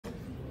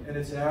And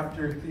it's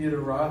after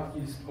Theodore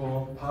Roethke's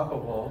poem, Papa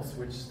Waltz,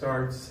 which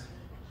starts,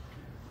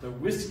 "The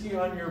whiskey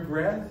on your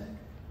breath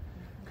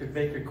could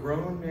make a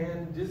grown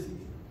man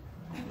dizzy."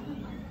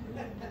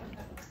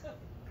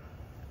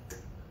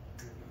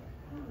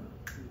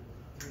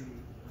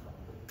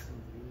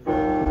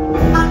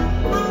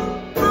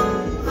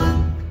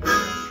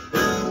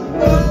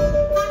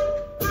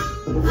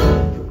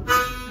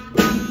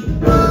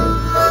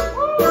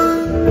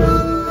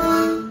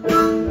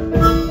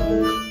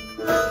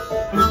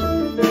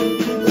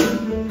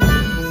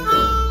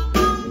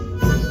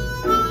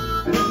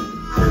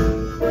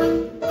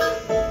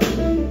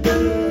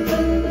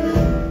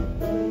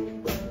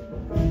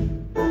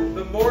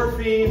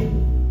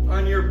 Morphine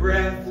on your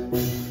breath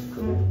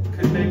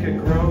could make a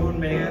grown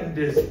man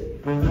dizzy.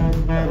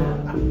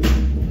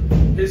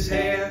 His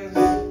hands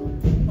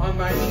on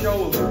my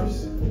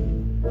shoulders,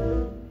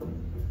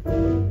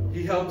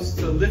 he helps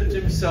to lift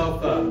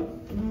himself up.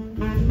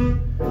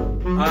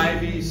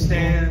 Ivy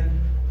stand,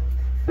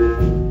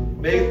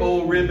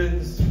 maypole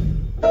ribbons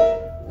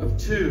of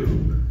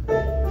tube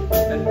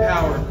and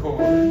power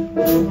cord.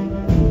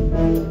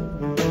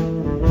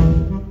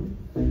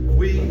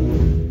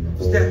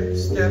 Step,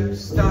 step,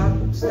 stop,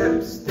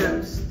 step,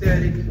 step,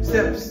 steady,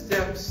 step,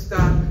 step,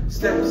 stop,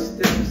 step,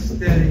 step,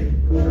 steady.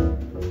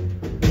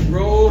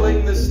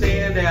 Rolling the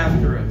stand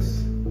after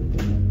us.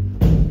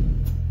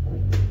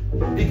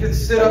 He can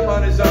sit up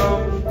on his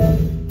own.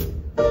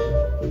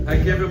 I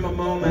give him a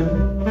moment.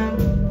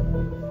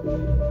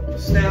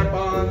 Snap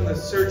on the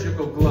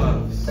surgical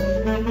gloves.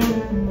 And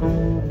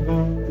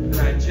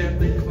I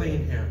gently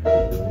clean him.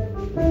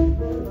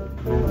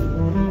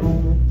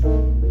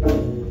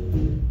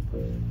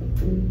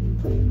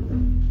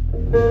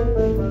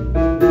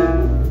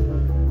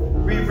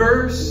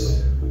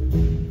 Reverse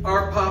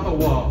our Papa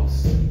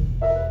Waltz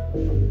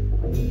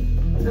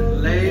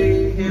and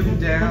lay him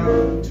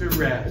down to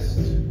rest,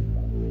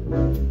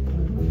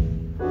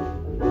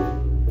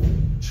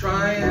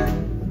 trying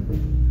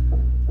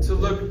to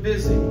look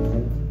busy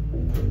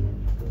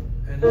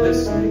and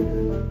listening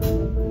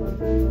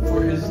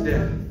for his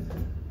death.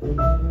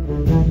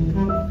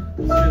 Let's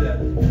do that.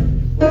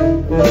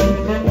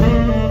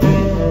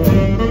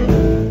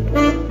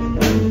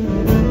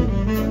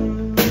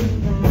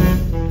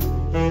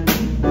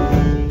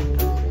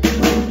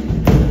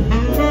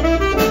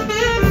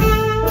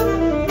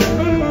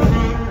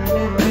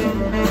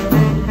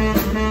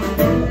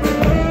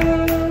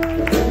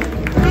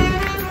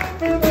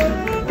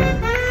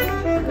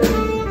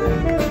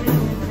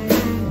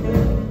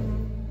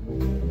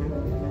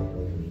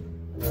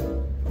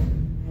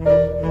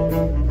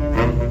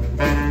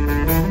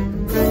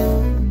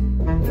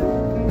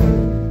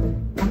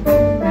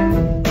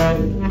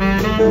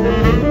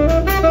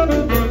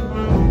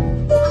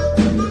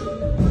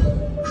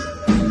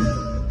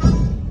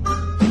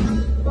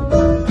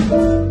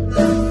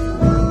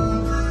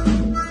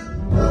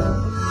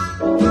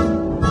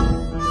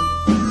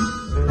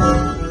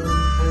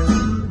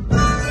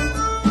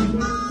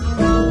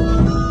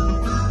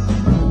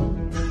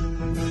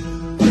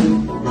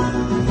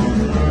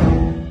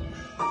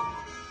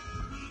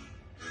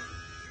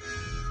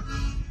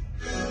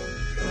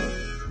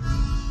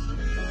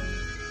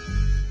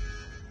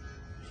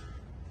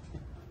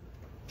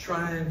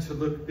 Trying to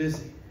look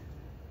busy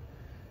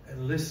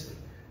and listening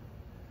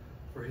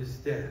for his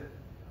death.